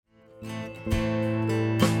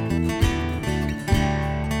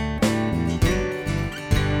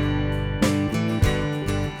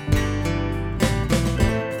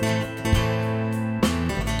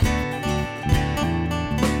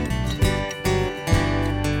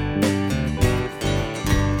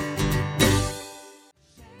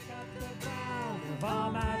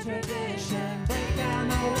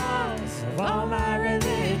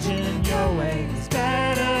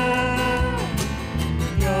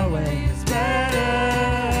way is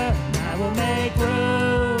better. I will make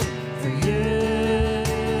room for you.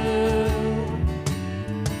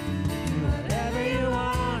 Do whatever you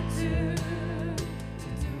want to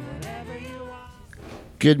do whatever you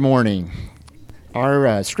want. Good morning.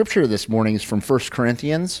 Our scripture this morning is from 1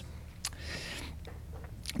 Corinthians.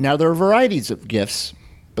 Now there are varieties of gifts,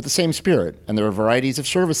 but the same Spirit. And there are varieties of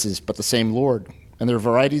services, but the same Lord. And there are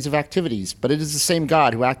varieties of activities, but it is the same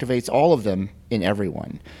God who activates all of them in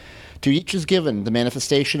everyone. To each is given the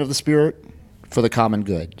manifestation of the Spirit for the common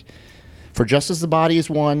good. For just as the body is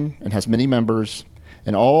one and has many members,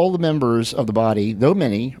 and all the members of the body, though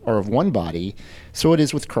many, are of one body, so it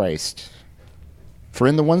is with Christ. For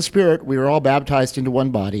in the one Spirit we are all baptized into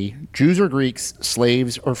one body, Jews or Greeks,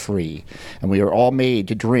 slaves or free, and we are all made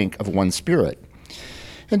to drink of one Spirit.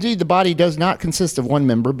 Indeed, the body does not consist of one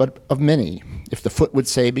member, but of many. If the foot would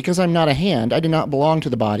say, because I'm not a hand, I do not belong to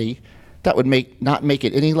the body, that would not make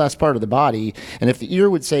it any less part of the body. And if the ear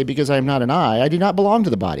would say, because I am not an eye, I do not belong to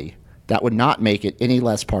the body, that would not make it any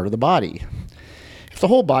less part of the body. If the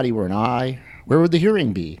whole body were an eye, where would the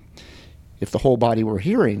hearing be? If the whole body were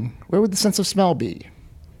hearing, where would the sense of smell be?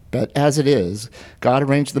 But as it is, God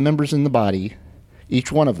arranged the members in the body, each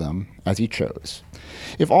one of them, as he chose.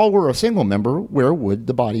 If all were a single member, where would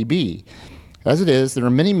the body be? As it is, there are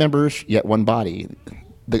many members, yet one body.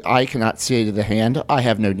 The eye cannot say to the hand, I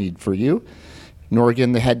have no need for you, nor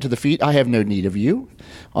again the head to the feet, I have no need of you.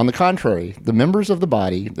 On the contrary, the members of the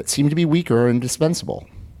body that seem to be weaker are indispensable.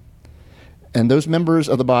 And those members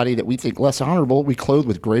of the body that we think less honorable, we clothe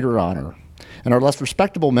with greater honor. And our less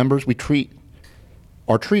respectable members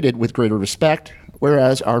are treated with greater respect,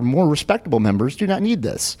 whereas our more respectable members do not need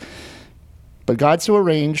this. But God has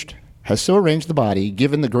so arranged the body,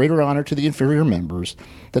 given the greater honor to the inferior members,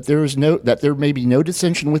 that there may be no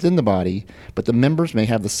dissension within the body, but the members may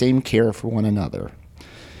have the same care for one another.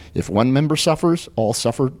 If one member suffers, all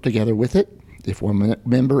suffer together with it. If one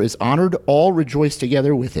member is honored, all rejoice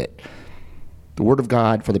together with it. The word of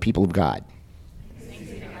God for the people of God.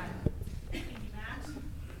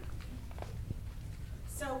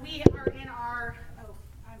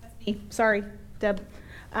 Sorry, Deb.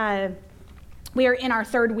 We are in our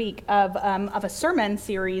third week of a sermon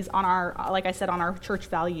series on our, like I said, on our church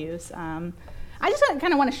values. I just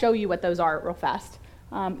kind of want to show you what those are real fast.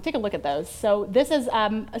 Take a look at those. So this is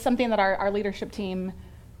something that our leadership team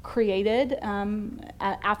created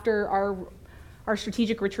after our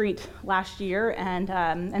strategic retreat last year,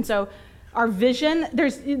 and so our vision.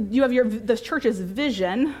 You have the church's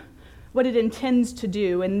vision, what it intends to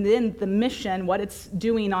do, and then the mission, what it's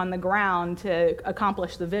doing on the ground to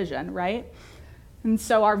accomplish the vision, right? And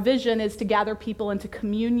so our vision is to gather people into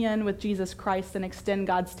communion with Jesus Christ and extend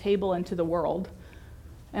God's table into the world.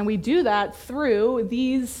 And we do that through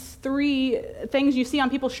these three things you see on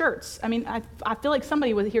people's shirts. I mean, I feel like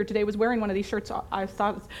somebody here today was wearing one of these shirts. I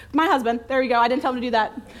thought, my husband, there you go, I didn't tell him to do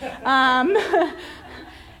that.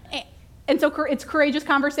 And so it's courageous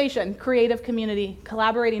conversation, creative community,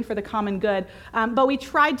 collaborating for the common good. But we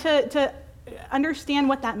tried to understand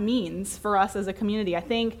what that means for us as a community. I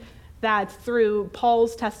think that through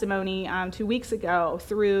Paul's testimony 2 weeks ago,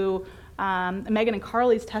 through Megan and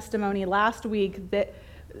Carly's testimony last week, that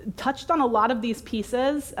touched on a lot of these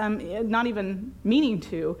pieces, not even meaning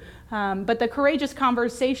to. But the courageous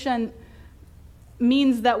conversation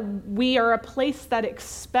means that we are a place that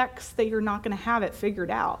expects that you're not going to have it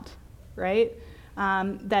figured out. Right?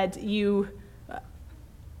 That you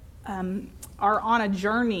are on a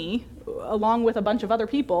journey along with a bunch of other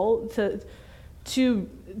people to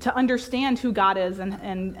understand who God is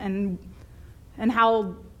and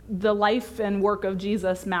how the life and work of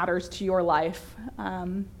Jesus matters to your life.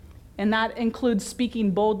 And that includes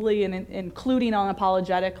speaking boldly and including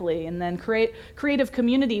unapologetically. And then creative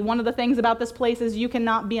community. One of the things about this place is you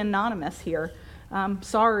cannot be anonymous here.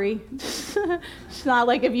 Sorry. It's not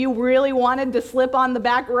like if you really wanted to slip on the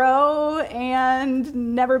back row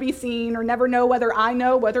and never be seen or never know whether I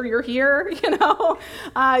know whether you're here,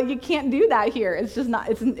 you can't do that here. It's just not,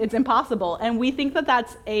 it's impossible. And we think that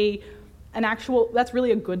that's that's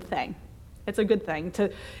really a good thing. It's a good thing.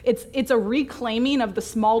 It's a reclaiming of the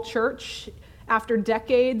small church after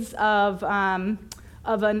decades of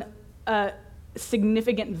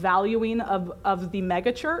significant valuing of the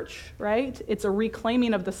mega church, right? It's a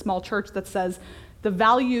reclaiming of the small church that says the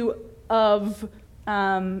value of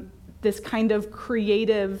this kind of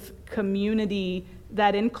creative community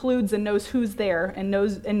that includes and knows who's there and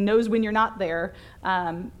knows when you're not there.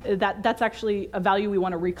 That's actually a value we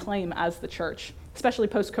want to reclaim as the church. especially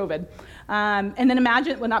post-COVID. And then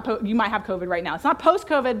imagine, well, you might have COVID right now. It's not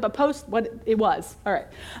post-COVID, but post what it was. All right.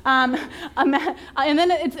 And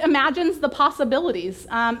then it imagines the possibilities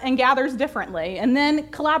and gathers differently. And then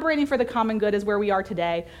collaborating for the common good is where we are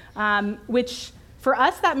today, which for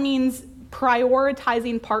us, that means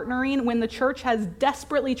prioritizing partnering when the church has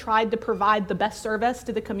desperately tried to provide the best service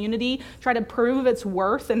to the community, try to prove its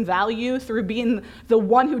worth and value through being the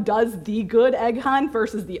one who does the good egg hunt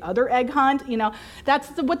versus the other egg hunt. That's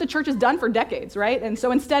what the church has done for decades, right? And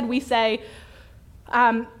so instead we say,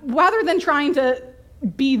 rather than trying to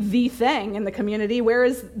be the thing in the community, where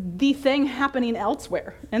is the thing happening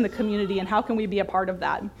elsewhere in the community, and how can we be a part of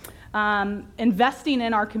that? Investing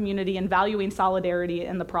in our community and valuing solidarity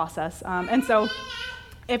in the process. And so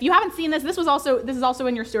if you haven't seen this, this is also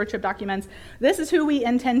in your stewardship documents. This is who we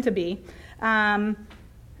intend to be. And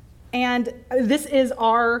this is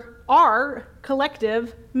our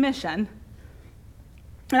collective mission.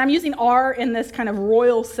 And I'm using our in this kind of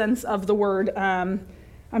royal sense of the word. I'm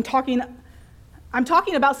talking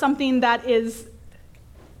about something that is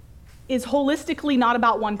holistically not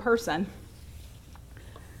about one person.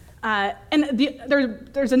 And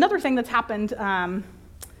there's another thing that's happened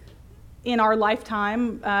in our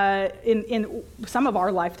lifetime, in some of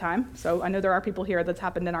our lifetime. So I know there are people here that's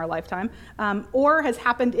happened in our lifetime, or has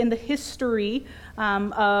happened in the history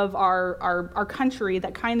of our country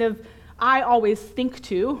that kind of I always think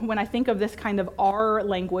to when I think of this kind of our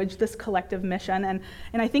language, this collective mission, and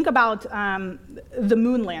I think about the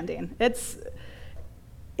moon landing. It's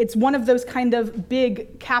one of those kind of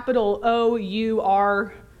big capital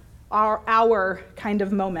O-U-R. Our kind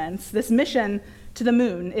of moments. This mission to the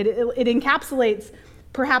moon, it encapsulates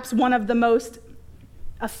perhaps one of the most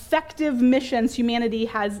effective missions humanity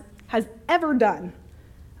has ever done.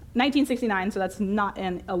 1969, so that's not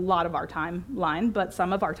in a lot of our timeline, but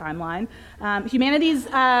some of our timeline. Humanity's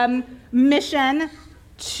mission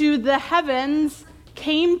to the heavens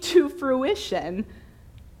came to fruition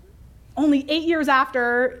only 8 years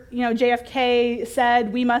after JFK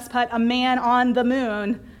said we must put a man on the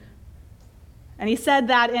moon. And he said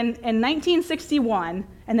that in 1961,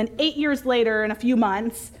 and then 8 years later, in a few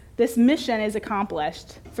months, this mission is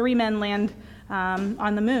accomplished. 3 men land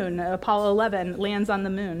on the moon. Apollo 11 lands on the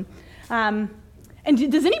moon. And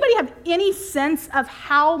does anybody have any sense of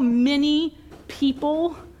how many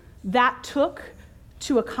people that took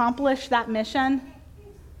to accomplish that mission?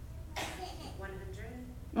 100.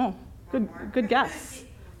 Oh, good guess.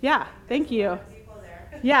 Yeah, thank you.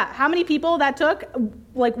 Yeah, how many people that took?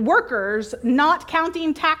 Like workers, not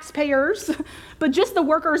counting taxpayers, but just the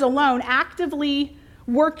workers alone, actively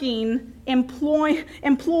working,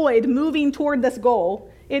 employed, moving toward this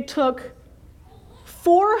goal. It took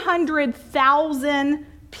 400,000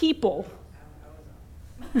 people.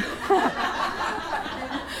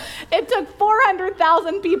 It took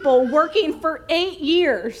 400,000 people working for 8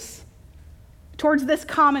 years towards this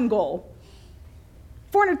common goal.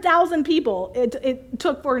 400,000 people it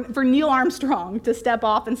took for Neil Armstrong to step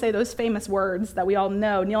off and say those famous words that we all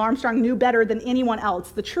know. Neil Armstrong knew better than anyone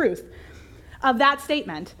else the truth of that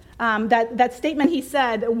statement. That statement he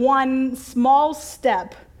said, one small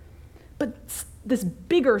step, but this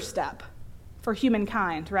bigger step for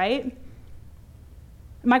humankind, right?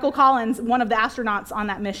 Michael Collins, one of the astronauts on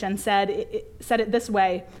that mission, said it this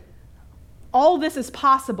way: all this is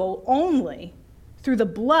possible only through the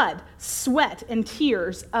blood, sweat, and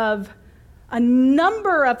tears of a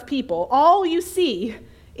number of people. All you see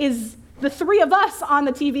is the 3 of us on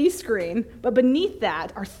the TV screen, but beneath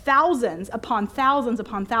that are thousands upon thousands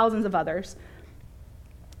upon thousands of others.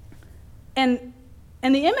 And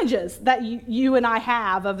the images that you and I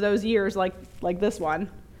have of those years, like this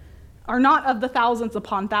one, are not of the thousands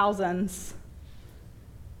upon thousands.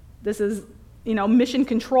 This is, mission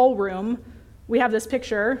control room. We have this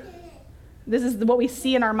picture. This is what we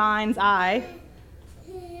see in our mind's eye.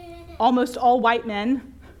 Almost all white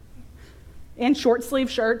men in short sleeve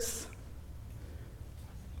shirts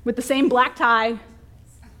with the same black tie.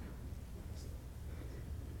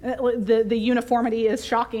 The uniformity is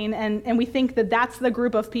shocking, and we think that that's the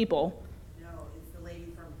group of people. No, it's the lady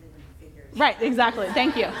from Hidden Figures. Right, exactly.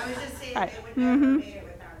 Thank you. I was just saying Right. they would never made it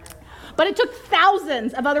without her. But it took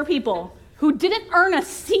thousands of other people who didn't earn a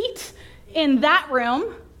seat in that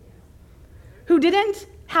room, who didn't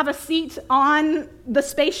have a seat on the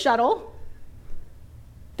space shuttle.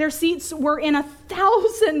 Their seats were in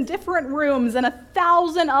 1,000 different rooms and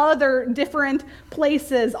 1,000 other different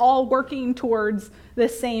places, all working towards the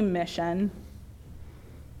same mission.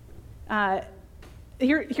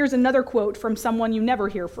 Here's another quote from someone you never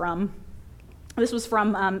hear from. This was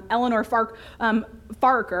from Eleanor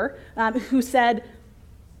Farquhar, who said,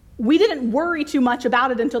 "We didn't worry too much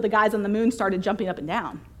about it until the guys on the moon started jumping up and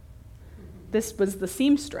down." This was the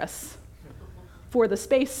seamstress for the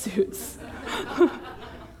spacesuits.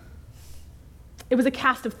 It was a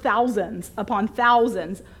cast of thousands upon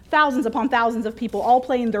thousands, thousands upon thousands of people, all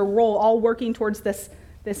playing their role, all working towards this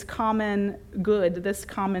common good, this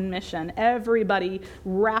common mission. Everybody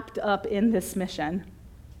wrapped up in this mission.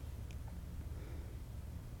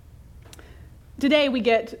 Today we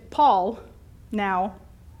get Paul now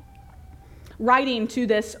writing to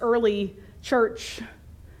this early church.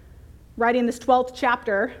 Writing this 12th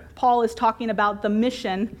chapter, Paul is talking about the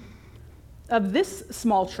mission of this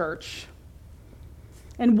small church.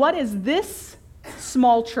 And what is this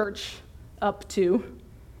small church up to?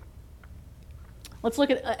 Let's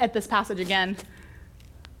look at this passage again.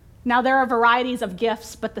 Now there are varieties of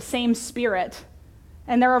gifts, but the same Spirit.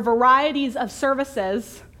 And there are varieties of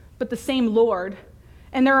services, but the same Lord.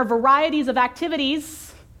 And there are varieties of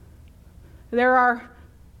activities. There are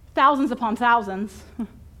thousands upon thousands.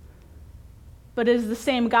 But it is the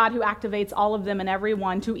same God who activates all of them and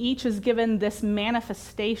everyone. To each is given this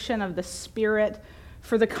manifestation of the Spirit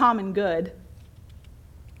for the common good.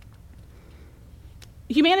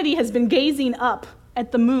 Humanity has been gazing up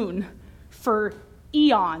at the moon for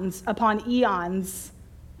eons upon eons.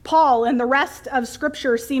 Paul and the rest of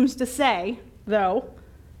Scripture seems to say, though,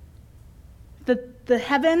 that the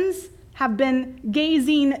heavens have been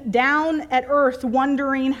gazing down at earth,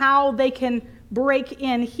 wondering how they can break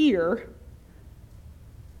in here.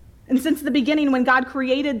 And since the beginning, when God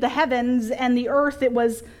created the heavens and the earth, it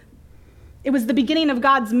was the beginning of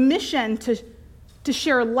God's mission to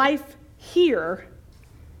share life here.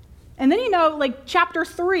 And then, chapter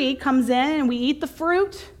 3 comes in and we eat the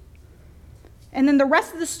fruit. And then the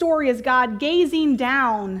rest of the story is God gazing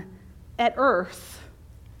down at earth.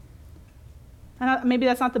 Maybe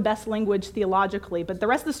that's not the best language theologically, but the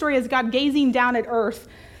rest of the story is God gazing down at earth.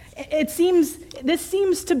 This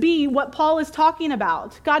seems to be what Paul is talking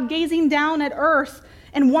about. God gazing down at earth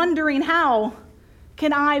and wondering, how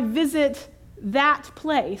can I visit that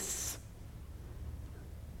place?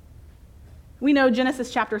 We know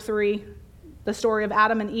Genesis chapter 3, the story of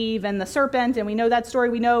Adam and Eve and the serpent, and we know that story.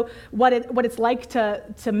 We know what it's like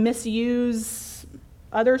to misuse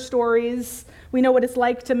other stories. We know what it's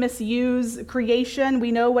like to misuse creation.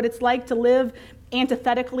 We know what it's like to live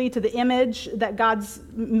antithetically to the image that God's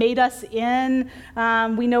made us in.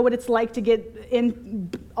 We know what it's like to get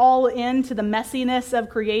all into the messiness of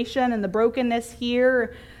creation and the brokenness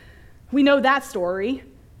here. We know that story.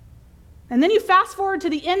 And then you fast forward to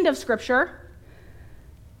the end of Scripture,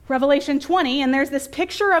 Revelation 20, and there's this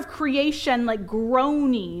picture of creation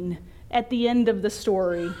groaning at the end of the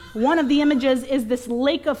story. One of the images is this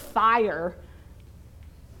lake of fire.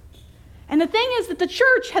 And the thing is that the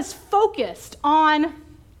church has focused on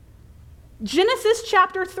Genesis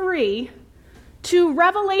chapter 3 to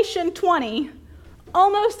Revelation 20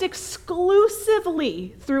 almost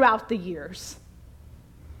exclusively throughout the years,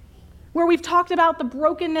 where we've talked about the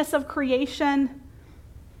brokenness of creation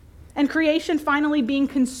and creation finally being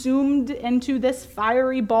consumed into this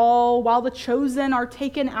fiery ball while the chosen are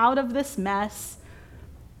taken out of this mess.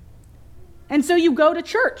 And so you go to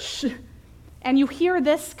church and you hear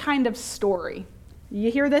this kind of story.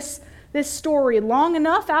 You hear this story long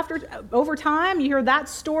enough over time, you hear that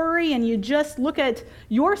story and you just look at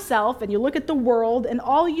yourself and you look at the world and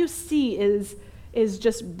all you see is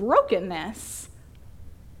just brokenness.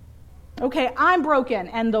 Okay, I'm broken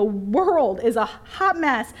and the world is a hot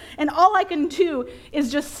mess and all I can do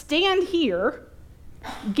is just stand here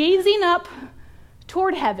gazing up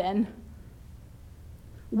toward heaven,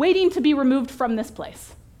 waiting to be removed from this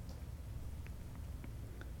place.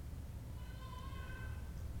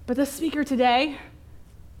 But the speaker today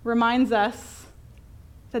reminds us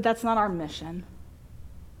that that's not our mission.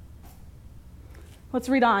 Let's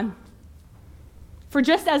read on. For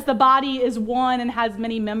just as the body is one and has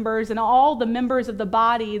many members, and all the members of the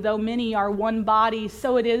body, though many, are one body,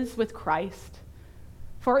 so it is with Christ.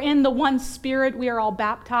 For in the one Spirit we are all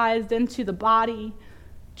baptized into the body,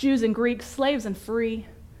 Jews and Greeks, slaves and free.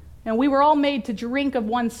 And we were all made to drink of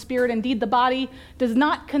one Spirit. Indeed, the body does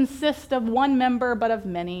not consist of one member, but of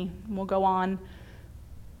many. We'll go on.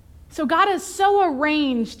 So God has so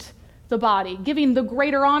arranged the body, giving the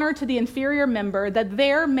greater honor to the inferior member, that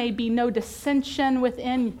there may be no dissension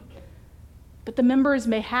within, but the members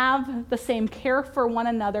may have the same care for one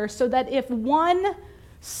another, so that if one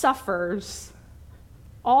suffers,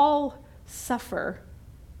 all suffer.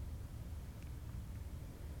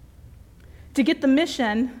 To get the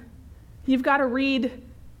mission, you've got to read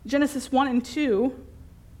Genesis 1 and 2,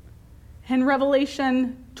 and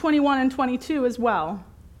Revelation 21 and 22 as well.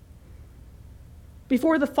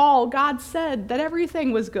 Before the fall, God said that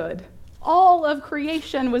everything was good. All of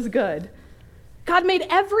creation was good. God made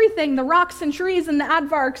everything, the rocks and trees and the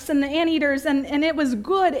aardvarks and the anteaters, and it was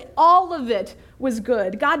good. All of it was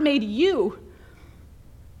good. God made you.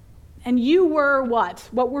 And you were what?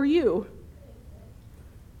 What were you?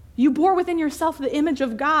 You bore within yourself the image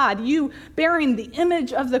of God. You bearing the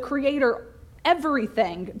image of the Creator,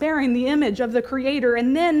 everything, bearing the image of the Creator.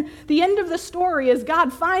 And then the end of the story is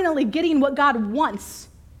God finally getting what God wants.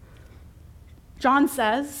 John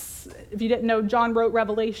says, if you didn't know, John wrote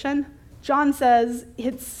Revelation. John says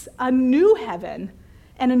it's a new heaven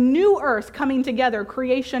and a new earth coming together,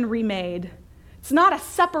 creation remade. It's not a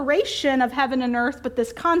separation of heaven and earth, but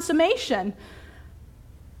this consummation.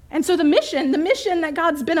 And so the mission that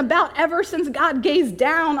God's been about ever since God gazed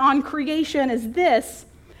down on creation is this: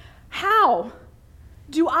 how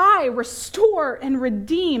do I restore and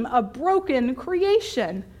redeem a broken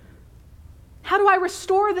creation? How do I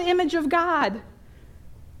restore the image of God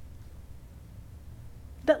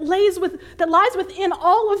that lies within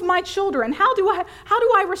all of my children? How do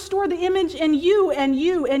I restore the image in you and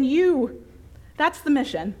you and you? That's the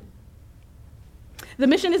mission. The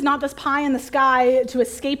mission is not this pie in the sky to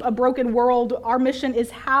escape a broken world. Our mission is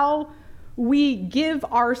how we give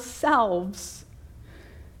ourselves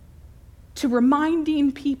to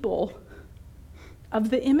reminding people of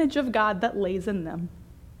the image of God that lays in them.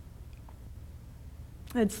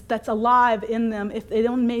 That's alive in them if they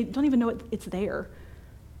don't even know it's there.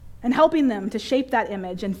 And helping them to shape that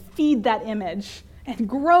image and feed that image and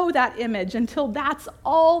grow that image until that's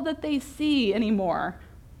all that they see anymore.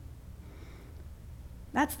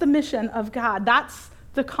 That's the mission of God. That's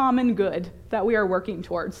the common good that we are working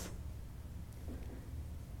towards.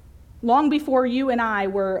 Long before you and I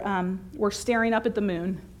were staring up at the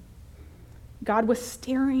moon, God was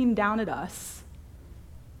staring down at us,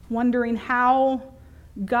 wondering how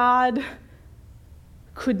God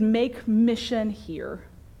could make mission here.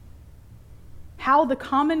 How the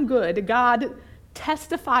common good God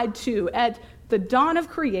testified to at the dawn of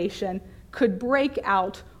creation could break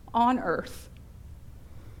out on earth.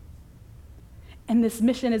 And this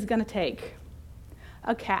mission is going to take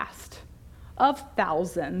a cast of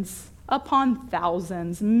thousands upon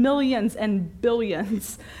thousands, millions and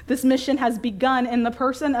billions. This mission has begun in the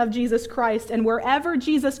person of Jesus Christ, and wherever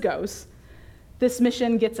Jesus goes, this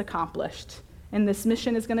mission gets accomplished. And this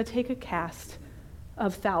mission is going to take a cast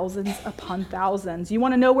of thousands upon thousands. You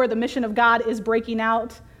want to know where the mission of God is breaking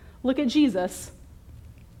out? Look at Jesus.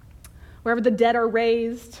 Wherever the dead are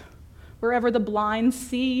raised, wherever the blind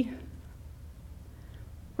see,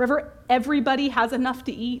 wherever everybody has enough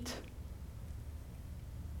to eat,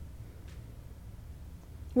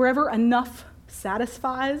 wherever enough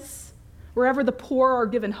satisfies, wherever the poor are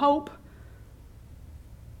given hope,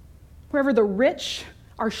 wherever the rich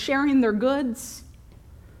are sharing their goods,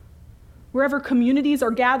 wherever communities are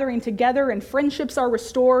gathering together and friendships are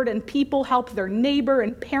restored and people help their neighbor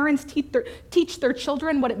and parents teach their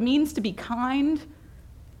children what it means to be kind.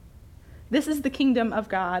 This is the kingdom of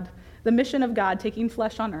God, the mission of God taking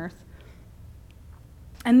flesh on earth.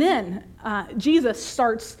 And then Jesus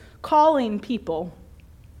starts calling people,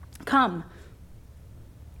 come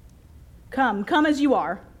as you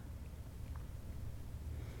are.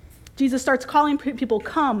 Jesus starts calling people,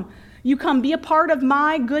 come, you come, be a part of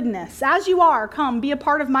my goodness. As you are, come, be a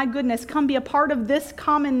part of my goodness. Come, be a part of this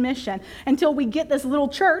common mission until we get this little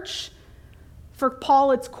church. For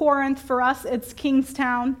Paul, it's Corinth. For us, it's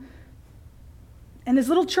Kingstowne. And this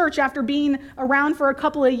little church, after being around for a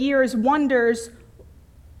couple of years, wonders,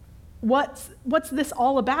 what's this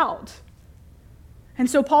all about? And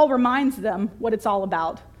so Paul reminds them what it's all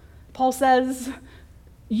about. Paul says,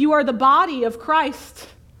 you are the body of Christ.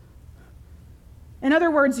 In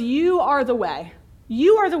other words, you are the way.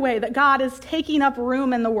 You are the way that God is taking up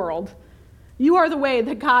room in the world. You are the way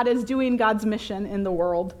that God is doing God's mission in the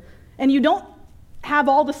world. And you don't have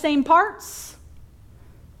all the same parts.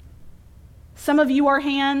 Some of you are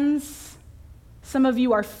hands. Some of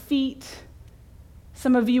you are feet.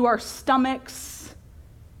 Some of you are stomachs.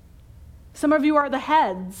 Some of you are the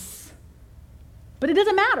heads. But it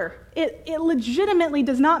doesn't matter. It legitimately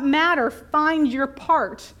does not matter. Find your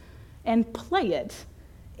part and play it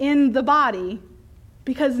in the body,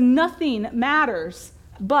 because nothing matters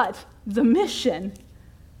but the mission.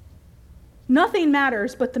 Nothing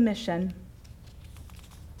matters but the mission.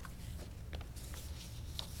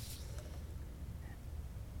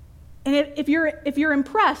 And if you're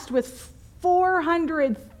impressed with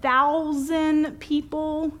 400,000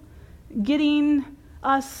 people getting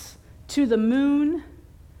us to the moon,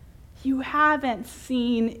 you haven't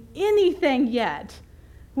seen anything yet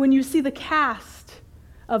when you see the cast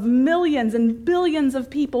of millions and billions of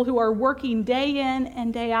people who are working day in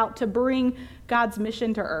and day out to bring God's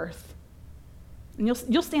mission to earth. And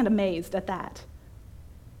you'll stand amazed at that.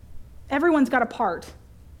 Everyone's got a part.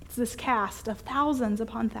 It's this cast of thousands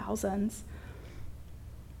upon thousands.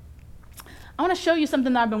 I want to show you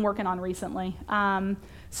something that I've been working on recently.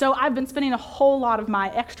 So I've been spending a whole lot of my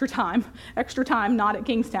extra time not at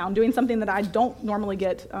Kingstowne, doing something that I don't normally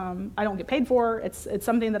get, I don't get paid for. It's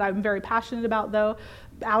something that I'm very passionate about, though,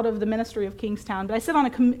 out of the ministry of Kingstowne. But I sit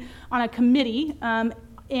on a committee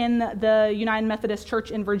in the United Methodist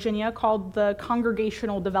Church in Virginia called the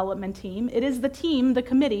Congregational Development Team. It is the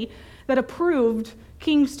committee that approved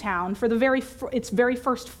Kingstowne for its very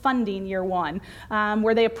first funding year one,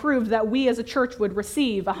 where they approved that we as a church would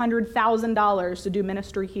receive $100,000 to do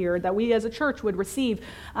ministry here, that we as a church would receive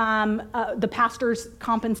the pastor's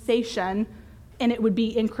compensation, and it would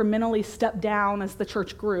be incrementally stepped down as the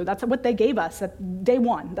church grew. That's what they gave us at day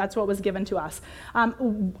one. That's what was given to us.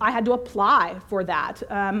 I had to apply for that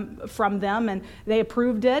from them, and they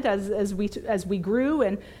approved it as we grew,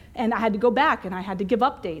 and I had to go back and I had to give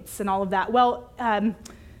updates and all of that. Well,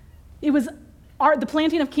 it was the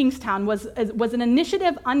planting of Kingstowne was an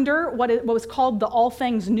initiative under what was called the All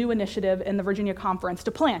Things New initiative in the Virginia Conference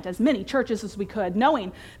to plant as many churches as we could,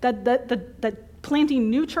 knowing that planting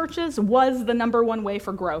new churches was the number one way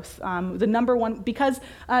for growth. The number one, because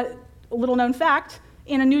a little known fact,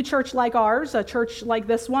 in a new church like ours, a church like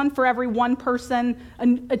this one, for every one person,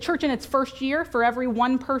 a church in its first year, for every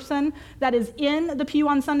one person that is in the pew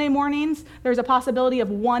on Sunday mornings, there's a possibility of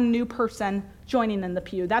one new person joining in the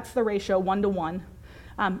pew. That's the ratio, 1 to 1.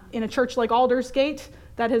 In a church like Aldersgate,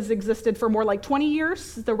 that has existed for more like 20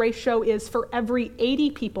 years, the ratio is for every 80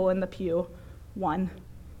 people in the pew, 1.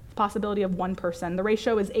 Possibility of one person. The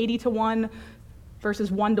ratio is 80 to 1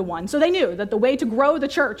 versus 1 to 1. So they knew that the way to grow the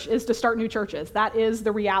church is to start new churches. That is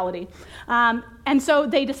the reality. And so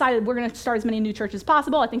they decided we're going to start as many new churches as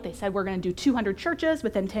possible. I think they said we're going to do 200 churches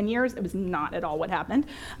within 10 years. It was not at all what happened.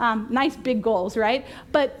 Nice big goals, right?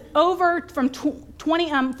 But from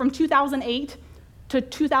 2008 to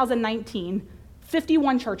 2019,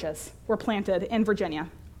 51 churches were planted in Virginia.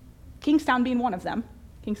 Kingstowne being one of them.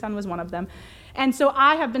 Kingstowne was one of them. And so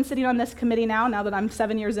I have been sitting on this committee now that I'm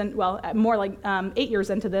 7 years in, well, more like 8 years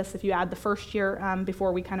into this, if you add the first year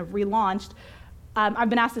before we kind of relaunched. I've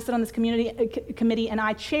been asked to sit on this committee, and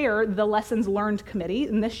I chair the Lessons Learned Committee.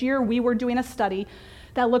 And this year we were doing a study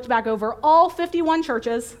that looked back over all 51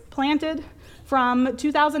 churches planted from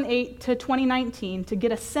 2008 to 2019 to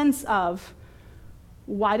get a sense of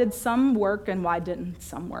why did some work and why didn't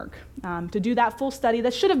some work. To do that full study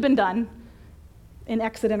that should have been done in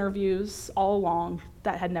exit interviews all along,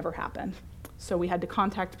 that had never happened. So we had to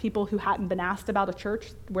contact people who hadn't been asked about a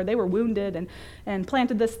church where they were wounded and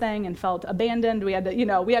planted this thing and felt abandoned. We had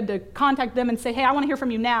to contact them and say, hey, I want to hear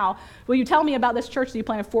from you now. Will you tell me about this church that you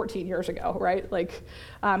planted 14 years ago, right?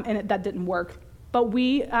 That didn't work. But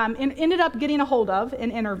we ended up getting a hold of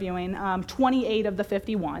and interviewing 28 of the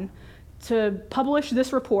 51 to publish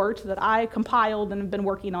this report that I compiled and have been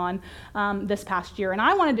working on this past year. And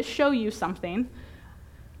I wanted to show you something.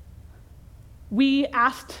 We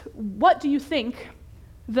asked, what do you think,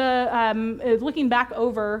 looking back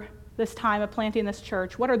over this time of planting this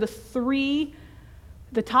church, what are the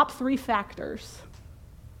top three factors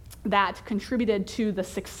that contributed to the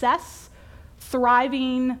success,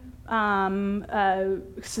 thriving,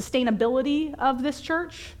 sustainability of this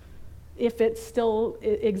church, if it still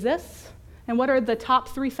exists? And what are the top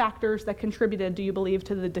three factors that contributed, do you believe,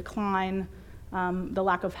 to the decline, the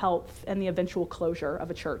lack of health, and the eventual closure of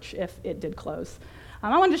a church if it did close?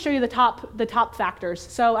 I wanted to show you the top factors.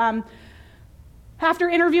 So after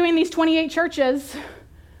interviewing these 28 churches,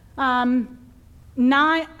 about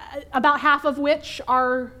half of which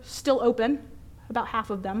are still open, about half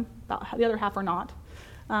of them, the other half are not.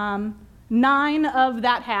 9 of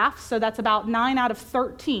that half, so that's about 9 out of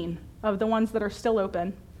 13 of the ones that are still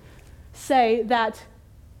open, say that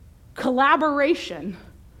collaboration,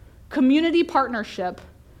 community partnership,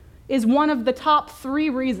 is one of the top 3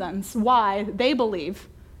 reasons why they believe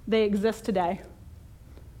they exist today.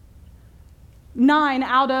 9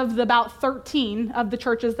 out of the about 13 of the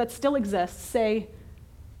churches that still exist say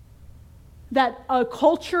that a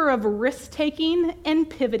culture of risk-taking and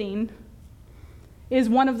pivoting is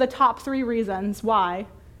one of the top 3 reasons why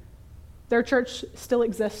their church still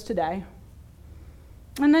exists today.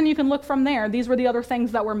 And then you can look from there. These were the other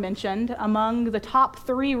things that were mentioned among the top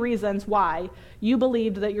 3 reasons why you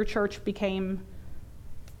believed that your church became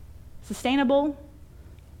sustainable,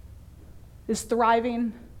 is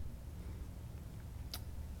thriving.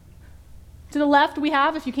 To the left we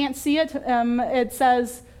have, if you can't see it, it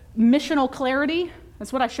says missional clarity.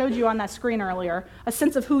 That's what I showed you on that screen earlier. A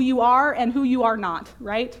sense of who you are and who you are not,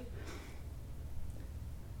 right?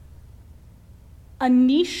 A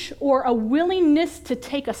niche or a willingness to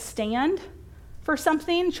take a stand for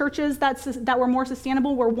something. Churches that were more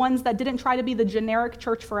sustainable were ones that didn't try to be the generic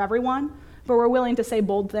church for everyone, but were willing to say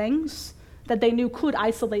bold things that they knew could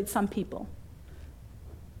isolate some people.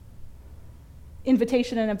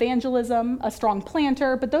 Invitation and evangelism, a strong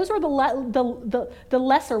planter, but those are the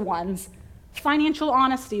lesser ones. Financial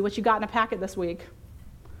honesty, which you got in a packet this week.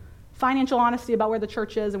 Financial honesty about where the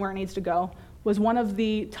church is and where it needs to go was one of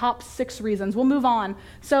the top 6 reasons. We'll move on.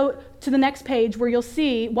 So to the next page where you'll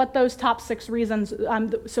see what those top 6 reasons,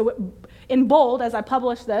 so in bold as I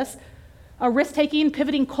publish this, a risk-taking,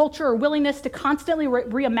 pivoting culture or willingness to constantly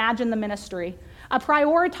reimagine the ministry. A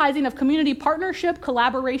prioritizing of community partnership,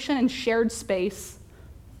 collaboration, and shared space.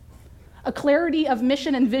 A clarity of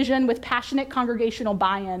mission and vision with passionate congregational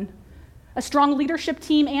buy-in. A strong leadership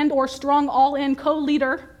team and or strong all-in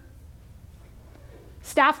co-leader.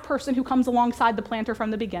 Staff person who comes alongside the planter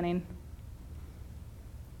from the beginning.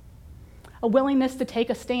 A willingness to take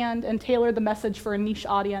a stand and tailor the message for a niche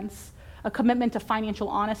audience. A commitment to financial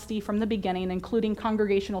honesty from the beginning, including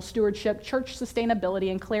congregational stewardship, church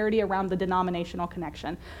sustainability, and clarity around the denominational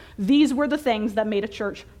connection. These were the things that made a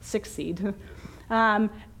church succeed.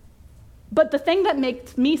 But the thing that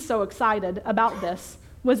makes me so excited about this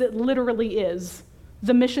was it literally is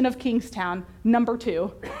the mission of Kingstowne, number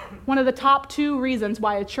 2. One of the top 2 reasons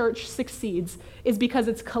why a church succeeds is because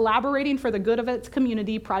it's collaborating for the good of its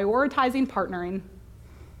community, prioritizing partnering,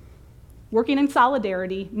 working in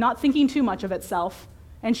solidarity, not thinking too much of itself,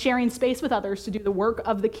 and sharing space with others to do the work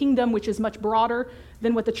of the kingdom, which is much broader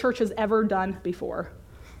than what the church has ever done before.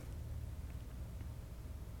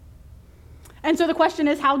 And so the question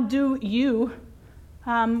is, how do you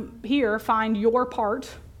here find your part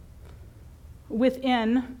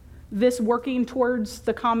within this working towards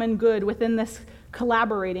the common good, within this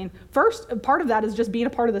collaborating? First, part of that is just being a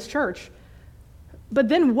part of this church. But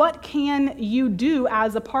then what can you do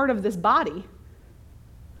as a part of this body?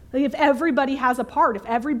 Like if everybody has a part, if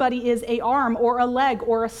everybody is an arm or a leg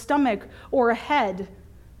or a stomach or a head,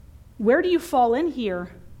 where do you fall in here?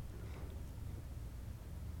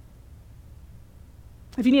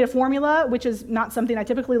 If you need a formula, which is not something I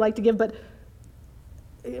typically like to give, but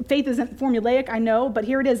faith isn't formulaic, I know, but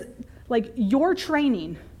here it is. Like your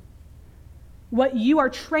training, what you are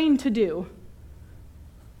trained to do,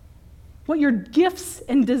 what your gifts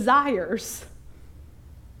and desires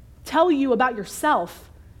tell you about yourself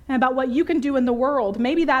and about what you can do in the world.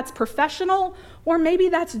 Maybe that's professional, or maybe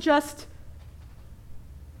that's just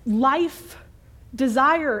life,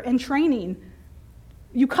 desire, and training.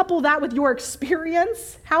 You couple that with your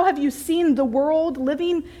experience. How have you seen the world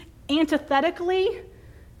living antithetically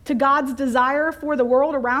to God's desire for the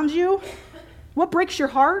world around you? What breaks your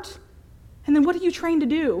heart? And then what are you trained to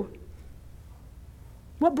do?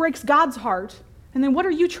 What breaks God's heart? And then what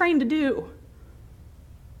are you trained to do?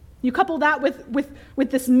 You couple that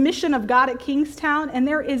with this mission of God at Kingstowne, and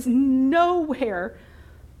there's nowhere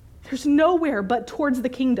but towards the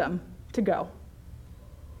kingdom to go.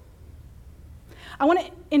 I want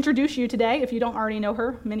to introduce you today, if you don't already know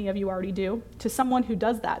her, many of you already do, to someone who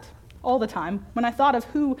does that all the time. When I thought of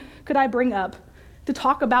who could I bring up to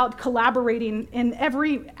talk about collaborating in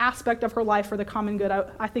every aspect of her life for the common good,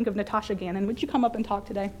 I think of Natasha Gannon. Would you come up and talk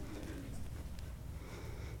today?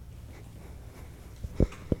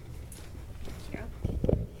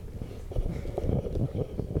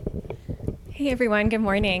 Hey everyone, good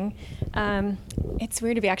morning. It's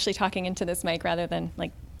weird to be actually talking into this mic rather than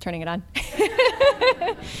like turning it on.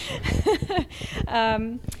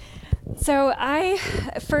 So I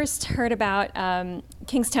first heard about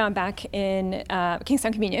Kingstowne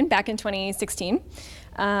Kingstowne Communion back in 2016.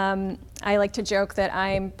 I like to joke that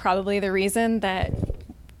I'm probably the reason that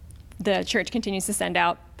the church continues to send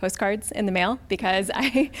out postcards in the mail, because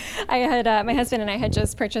I had my husband and I had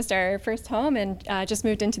just purchased our first home and just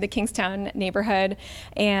moved into the Kingstowne neighborhood,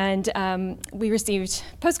 and we received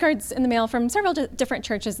postcards in the mail from several different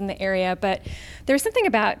churches in the area, but there was something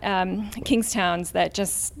about Kingstowne's that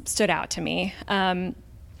just stood out to me. I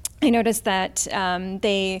noticed that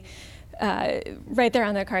they right there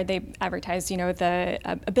on the card they advertised, the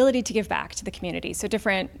ability to give back to the community. So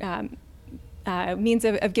different means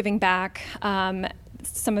of giving back.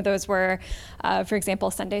 Some of those were, for example,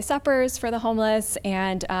 Sunday suppers for the homeless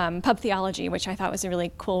and pub theology, which I thought was a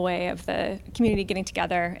really cool way of the community getting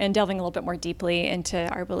together and delving a little bit more deeply into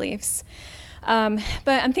our beliefs. But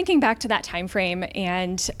I'm thinking back to that time frame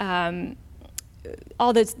and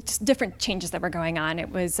all the different changes that were going on. It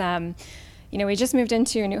was, we just moved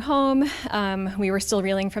into a new home. We were still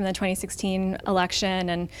reeling from the 2016 election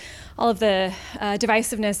and all of the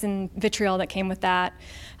divisiveness and vitriol that came with that.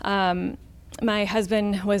 My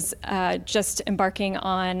husband was just embarking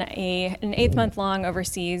on an 8-month-long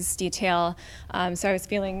overseas detail, so I was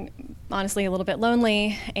feeling honestly a little bit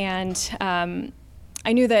lonely, and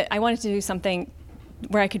I knew that I wanted to do something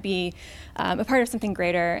where I could be a part of something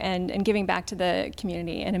greater and giving back to the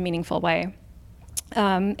community in a meaningful way.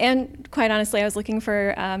 And quite honestly, I was looking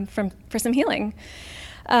for some healing.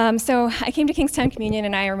 So I came to Kingstowne Communion,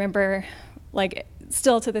 and I remember,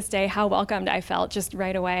 still to this day, how welcomed I felt just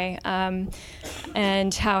right away,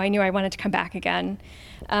 and how I knew I wanted to come back again.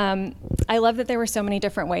 I love that there were so many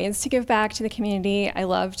different ways to give back to the community. I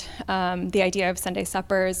loved the idea of Sunday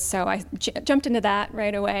suppers, so I jumped into that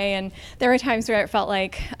right away. And there were times where it felt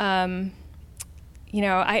like, I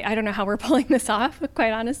don't know how we're pulling this off,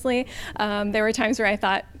 quite honestly. There were times where I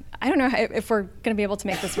thought, I don't know if we're going to be able to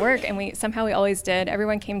make this work, and we always did.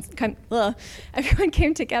 Everyone came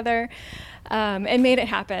together and made it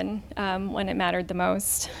happen when it mattered the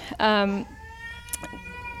most.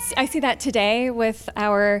 I see that today with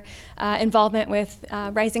our involvement with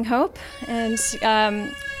Rising Hope and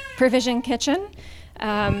Provision Kitchen.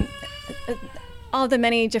 All the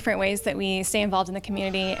many different ways that we stay involved in the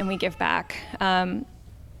community and we give back.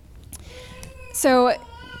 So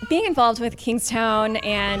being involved with Kingstowne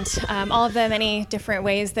and all of the many different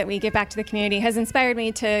ways that we give back to the community has inspired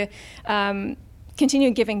me to continue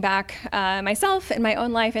giving back myself in my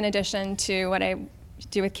own life, in addition to what I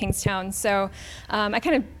do with Kingstowne. So I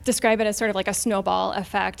kind of describe it as sort of like a snowball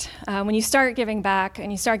effect. When you start giving back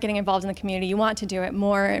and you start getting involved in the community, you want to do it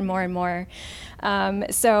more and more and more.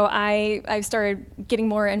 So I started getting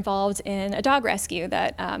more involved in a dog rescue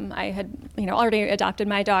that I had already adopted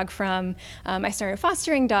my dog from. I started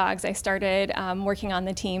fostering dogs. I started working on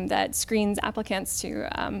the team that screens applicants to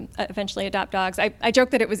eventually adopt dogs. I joke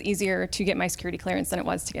that it was easier to get my security clearance than it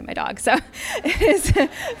was to get my dog. So it is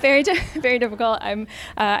very, very difficult. I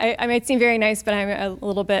might seem very nice, but I'm a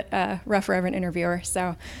little bit rougher of an interviewer.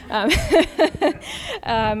 So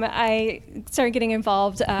I started getting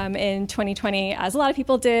involved in 2020, as a lot of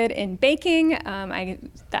people did, in baking. I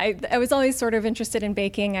was always sort of interested in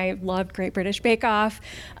baking. I loved Great British Bake Off.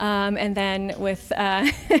 And then with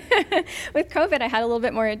with COVID, I had a little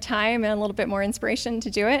bit more time and a little bit more inspiration to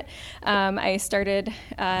do it. I started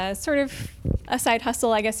sort of a side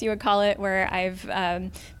hustle, I guess you would call it, where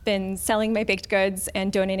I've been selling my baked goods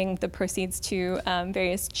and donating the proceeds to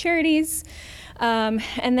various charities.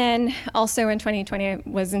 And then also in 2020, I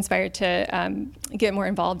was inspired to get more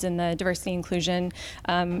involved in the diversity inclusion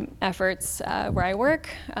efforts where I work.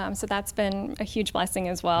 So that's been a huge blessing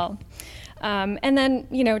as well. And then,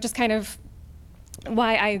 just kind of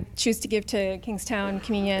why I choose to give to Kingstowne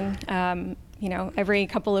Communion, every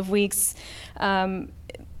couple of weeks.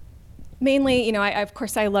 Mainly, of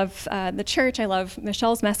course, I love the church. I love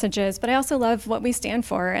Michelle's messages, but I also love what we stand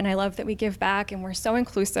for, and I love that we give back, and we're so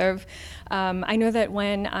inclusive. I know that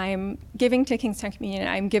when I'm giving to Kingstowne Communion,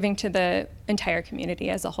 I'm giving to the entire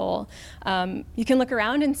community as a whole. You can look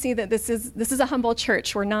around and see that this is a humble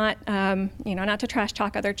church. We're not, not to trash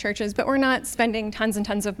talk other churches, but we're not spending tons and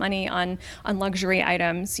tons of money on luxury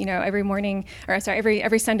items. Every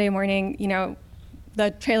Sunday morning, the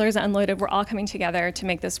trailers unloaded, we're all coming together to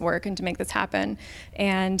make this work and to make this happen.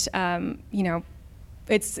 And,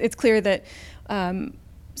 it's clear that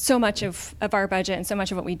so much of our budget and so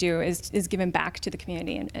much of what we do is given back to the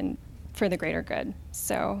community and for the greater good.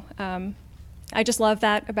 So I just love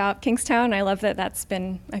that about Kingstowne. I love that that's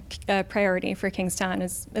been a priority for Kingstowne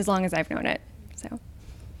as long as I've known it. So.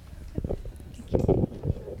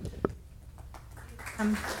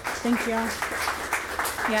 Thank you.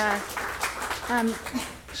 Yeah.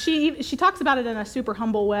 She talks about it in a super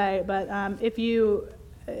humble way, but if you,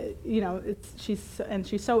 she's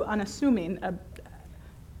so unassuming.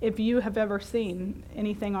 If you have ever seen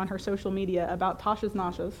anything on her social media about Tasha's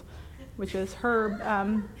Noshes, which is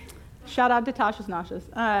her, shout out to Tasha's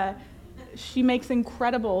Noshes. She makes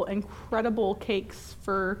incredible cakes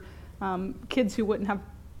for kids who wouldn't have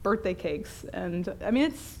birthday cakes, and I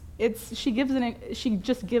mean she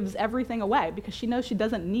just gives everything away because she knows she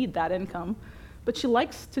doesn't need that income. But she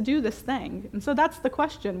likes to do this thing. And so that's the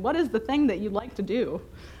question. What is the thing that you like to do?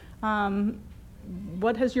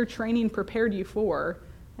 What has your training prepared you for?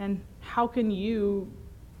 And how can you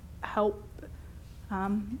help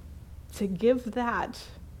to give that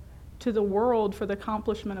to the world for the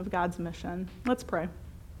accomplishment of God's mission? Let's pray.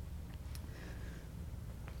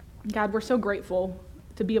 God, we're so grateful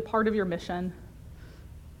to be a part of your mission,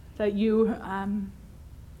 that you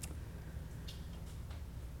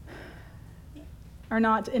are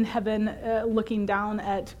not in heaven looking down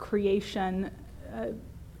at creation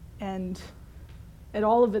and at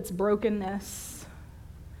all of its brokenness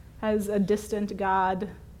as a distant God,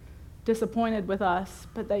 disappointed with us,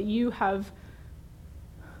 but that you have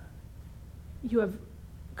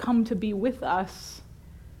come to be with us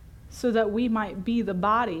so that we might be the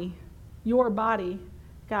body, your body,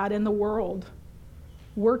 God, in the world,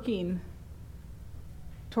 working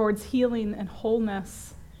towards healing and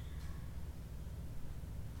wholeness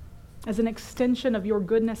as an extension of your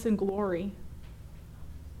goodness and glory,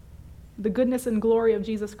 the goodness and glory of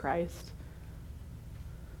Jesus Christ.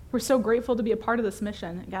 We're so grateful to be a part of this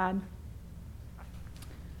mission, God.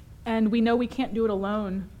 And we know we can't do it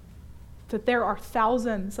alone, that there are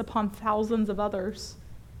thousands upon thousands of others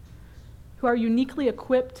who are uniquely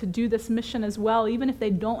equipped to do this mission as well, even if they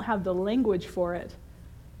don't have the language for it,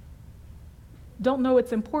 don't know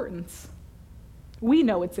its importance. We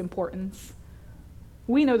know its importance.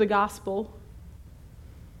 We know the gospel.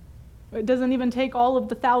 It doesn't even take all of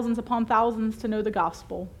the thousands upon thousands to know the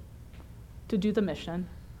gospel, to do the mission.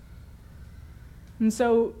 And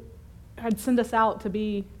so I'd send us out to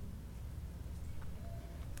be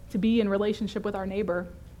in relationship with our neighbor,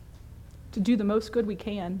 to do the most good we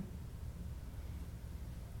can.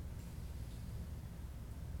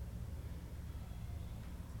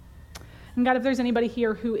 And God, if there's anybody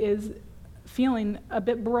here who is feeling a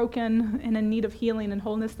bit broken and in need of healing and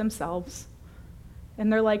wholeness themselves,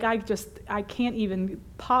 and they're like, I can't even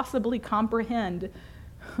possibly comprehend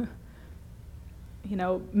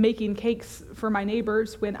making cakes for my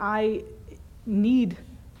neighbors when I need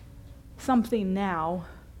something now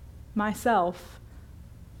myself.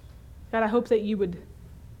 God, I hope that you would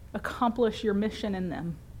accomplish your mission in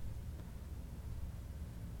them,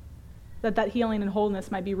 that healing and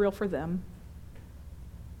wholeness might be real for them.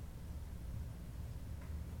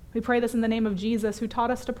 We pray this in the name of Jesus, who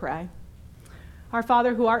taught us to pray. Our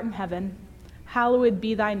Father who art in heaven, hallowed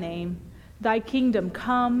be thy name. Thy kingdom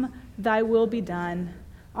come, thy will be done,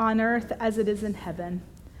 on earth as it is in heaven.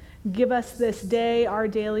 Give us this day our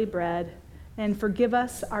daily bread, and forgive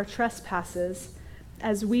us our trespasses,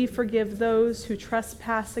 as we forgive those who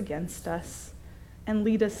trespass against us. And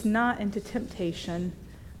lead us not into temptation,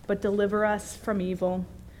 but deliver us from evil.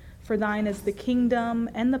 For thine is the kingdom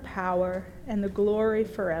and the power and the glory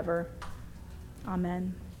forever.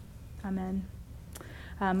 Amen. Amen.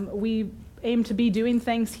 We aim to be doing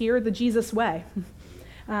things here the Jesus way.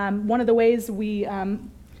 One of the ways we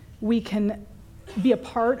can be a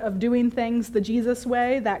part of doing things the Jesus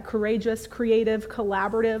way, that courageous, creative,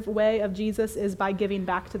 collaborative way of Jesus, is by giving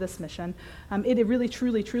back to this mission. It really,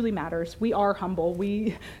 truly, truly matters. We are humble.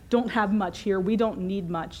 We don't have much here. We don't need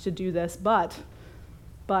much to do this, but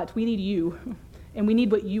we need you, and we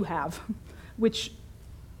need what you have, which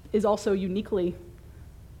is also uniquely,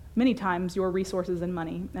 many times, your resources and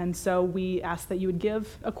money. And so we ask that you would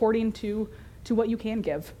give according to what you can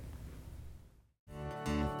give.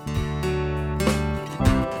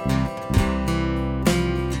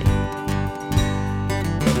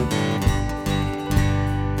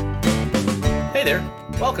 Hey there,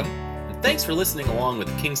 welcome, and thanks for listening along with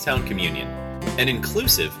the Kingstowne Communion, an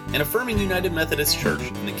inclusive and affirming United Methodist Church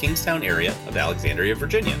in the Kingstowne area of Alexandria,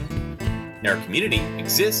 Virginia. Our community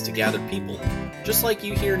exists to gather people, just like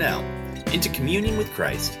you here now, into communion with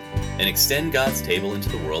Christ, and extend God's table into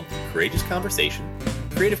the world through courageous conversation,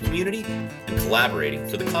 creative community, and collaborating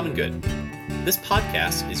for the common good. This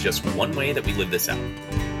podcast is just one way that we live this out.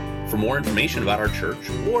 For more information about our church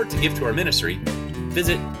or to give to our ministry,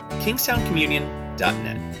 visit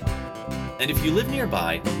kingstownecommunion.net. And if you live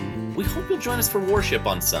nearby, we hope you'll join us for worship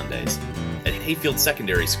on Sundays at Hayfield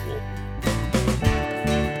Secondary School.